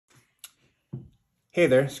Hey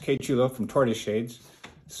there, it's Kate Chulo from Tortoise Shades.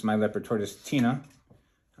 This is my leopard tortoise, Tina.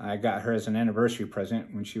 I got her as an anniversary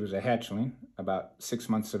present when she was a hatchling, about 6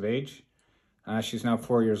 months of age. She's now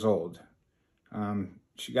 4 years old.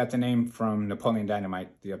 She got the name from Napoleon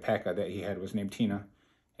Dynamite. The alpaca that he had was named Tina.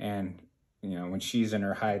 And, you know, when she's in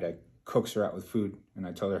her hide, I coax her out with food. And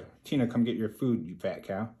I tell her, Tina, come get your food, you fat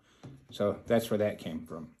cow. So that's where that came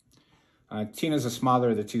from. Tina's the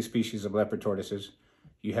smaller of the two species of leopard tortoises.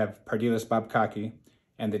 You have Pardilus babkaki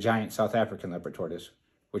and the giant South African leopard tortoise,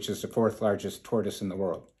 which is the fourth largest tortoise in the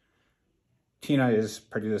world. Tina is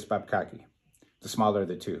Pardilus babkaki, the smaller of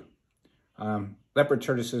the two. Leopard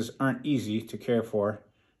tortoises aren't easy to care for.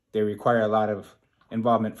 They require a lot of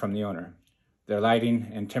involvement from the owner. Their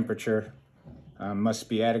lighting and temperature must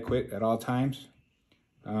be adequate at all times.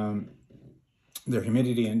 Their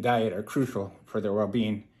humidity and diet are crucial for their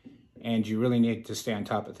well-being, and you really need to stay on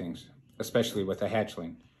top of things, especially with a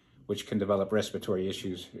hatchling, which can develop respiratory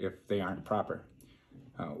issues if they aren't proper,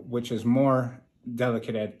 which is more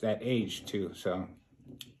delicate at that age too. So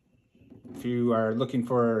if you are looking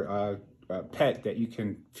for a pet that you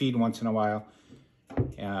can feed once in a while,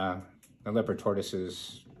 the leopard tortoise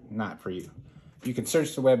is not for you. You can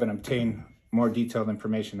search the web and obtain more detailed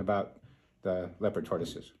information about the leopard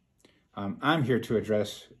tortoises. I'm here to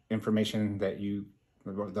address information that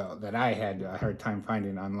I had a hard time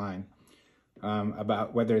finding online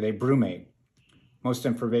about whether they brumate. Most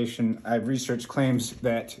information I've researched claims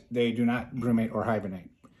that they do not brumate or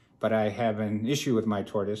hibernate, but I have an issue with my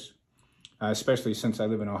tortoise, especially since I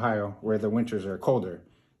live in Ohio, where the winters are colder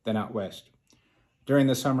than out west. During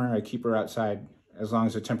the summer, I keep her outside as long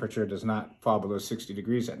as the temperature does not fall below 60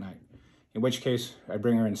 degrees at night, in which case I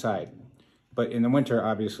bring her inside. But in the winter,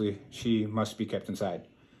 obviously, she must be kept inside.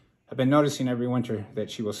 I've been noticing every winter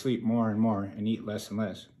that she will sleep more and more and eat less and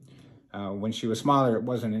less. When she was smaller, it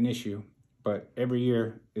wasn't an issue, but every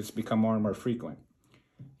year it's become more and more frequent,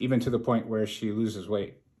 even to the point where she loses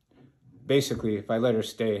weight. Basically, if I let her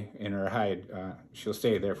stay in her hide, she'll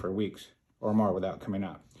stay there for weeks or more without coming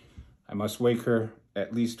out. I must wake her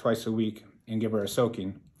at least twice a week and give her a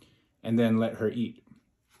soaking, and then let her eat.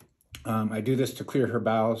 I do this to clear her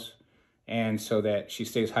bowels and so that she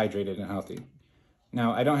stays hydrated and healthy.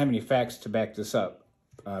 Now, I don't have any facts to back this up,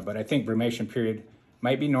 but I think brumation period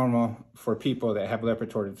might be normal for people that have leopard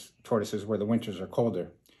tortoises where the winters are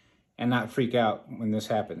colder, and not freak out when this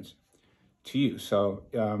happens to you. So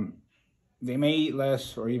they may eat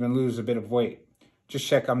less or even lose a bit of weight. Just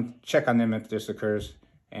check on them if this occurs,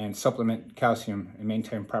 and supplement calcium and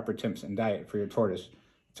maintain proper temps and diet for your tortoise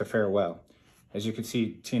to fare well. As you can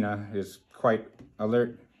see, Tina is quite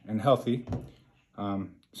alert and healthy.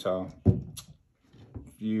 So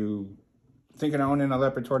if you think of owning a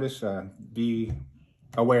leopard tortoise, be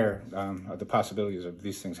aware of the possibilities of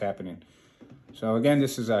these things happening. So again,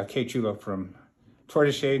 this is Kate Chulo from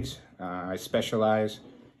Tortoise Shades. I specialize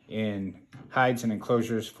in hides and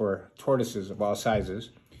enclosures for tortoises of all sizes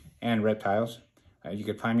and reptiles. You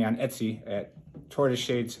can find me on Etsy at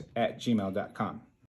tortoiseshades@gmail.com.